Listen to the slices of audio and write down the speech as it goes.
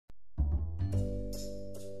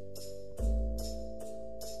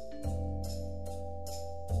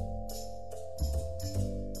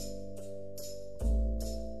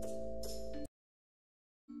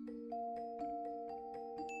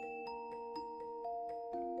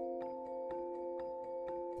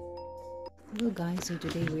Hello guys, so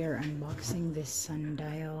today we are unboxing this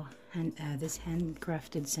sundial and this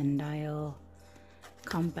handcrafted sundial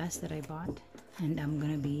compass that I bought, and I'm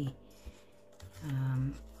gonna be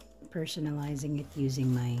personalizing it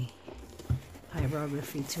using my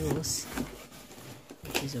pyrography tools,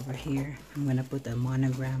 which is over here. I'm gonna put a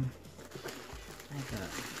monogram,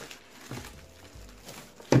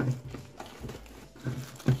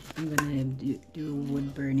 I'm gonna do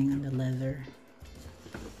wood burning on the leather.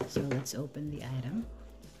 So let's open the item,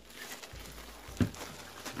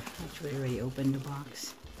 which we already opened the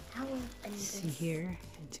box. See here,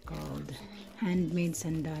 it's called Handmade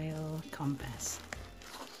Sundial Compass.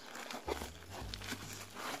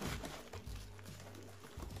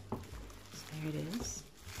 So there it is.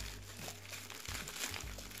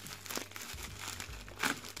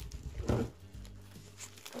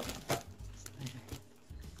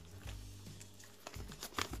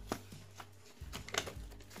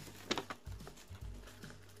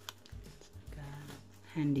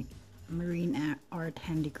 Marine art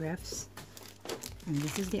handicrafts, and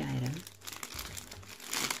this is the item.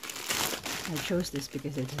 I chose this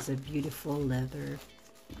because it has a beautiful leather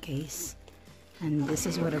case, and this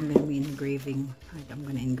is what I'm going to be engraving. Like, I'm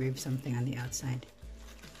going to engrave something on the outside.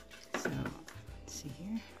 So let's see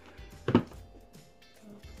here.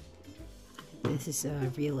 This is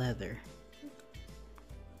real leather.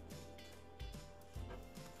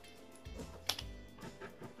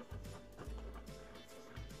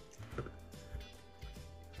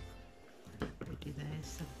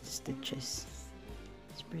 Stitches.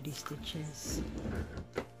 It's pretty stitches,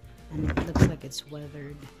 and it looks like it's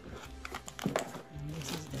weathered. And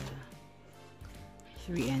this is the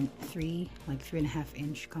 3.5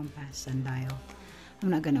 inch compass sundial. I'm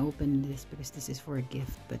not gonna open this because this is for a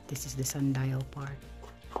gift, but this is the sundial part,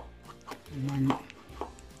 and then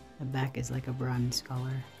the back is like a bronze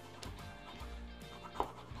color.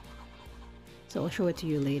 So I'll show it to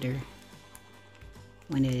you later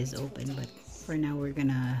when it is open, but for now we're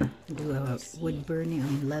gonna do a wood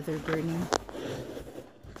burning, leather burning.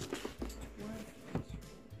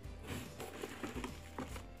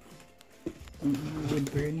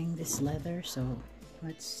 Wood burning this leather, so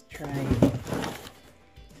let's try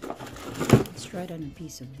it on a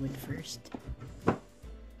piece of wood first.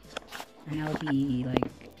 And I'll be like,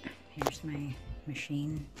 here's my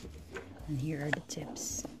machine, and here are the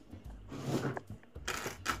tips.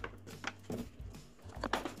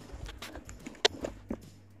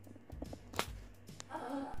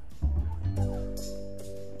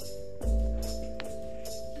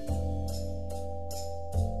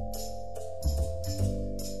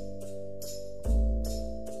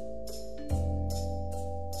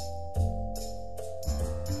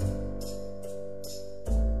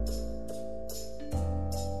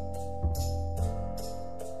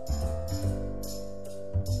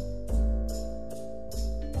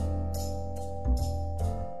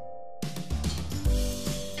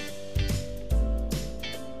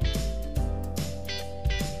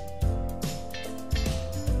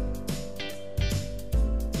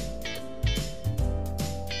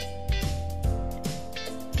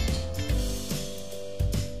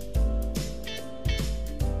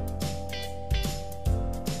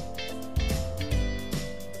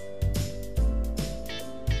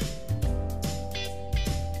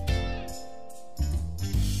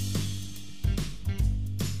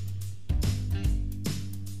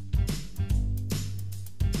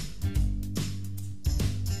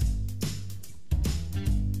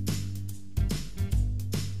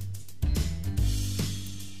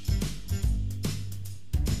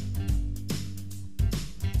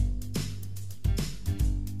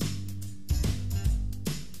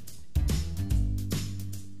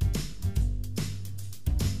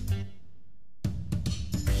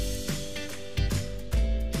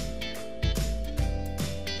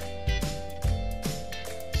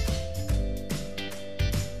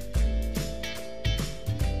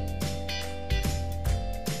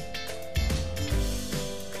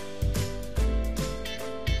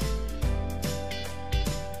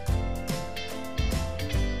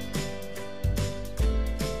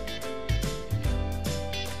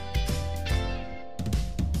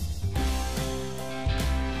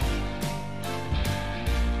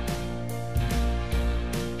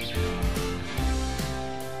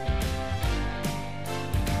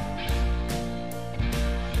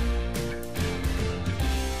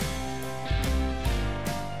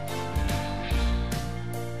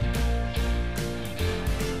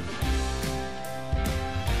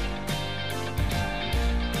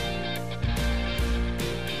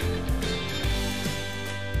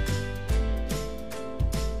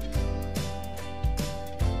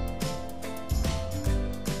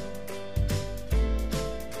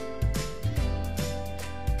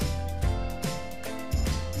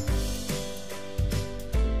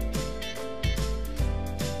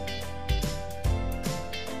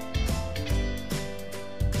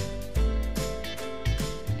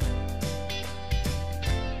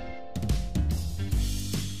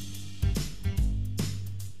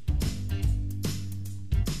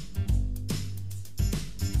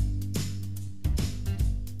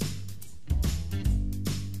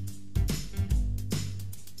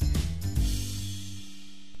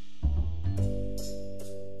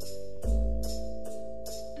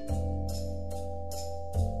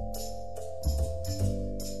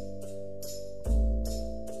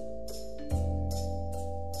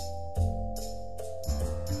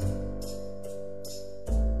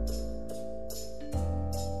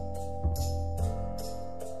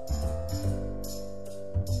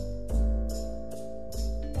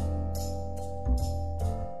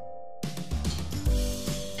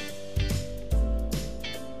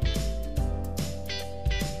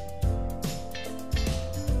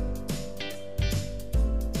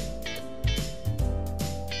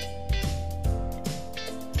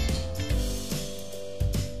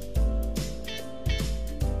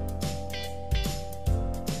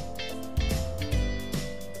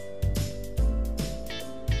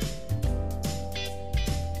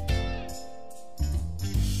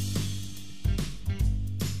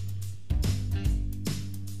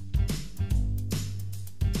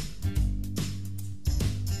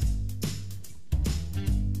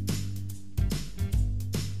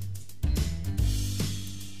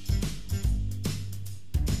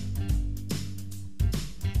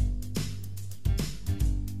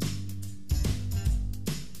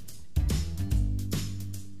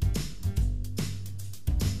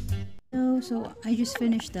 so I just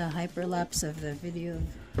finished the hyperlapse of the video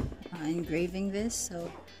of engraving this,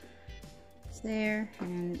 so it's there,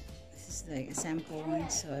 and this is like a sample one.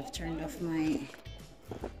 So I've turned off my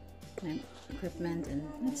equipment, and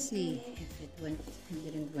let's see if it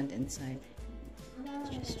didn't went inside. Let's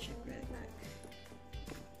just check really quick.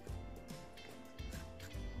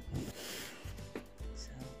 So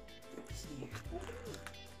let's see here.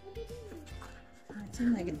 It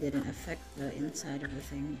seemed like it didn't affect the inside of the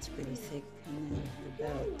thing. It's pretty thick, and then the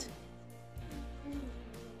belt.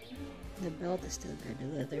 The belt is still good, the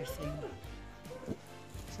leather thing.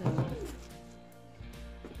 So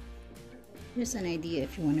just an idea,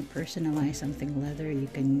 if you want to personalize something leather, you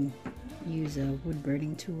can use a wood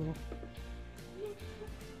burning tool.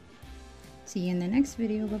 See you in the next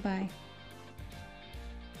video. Bye bye.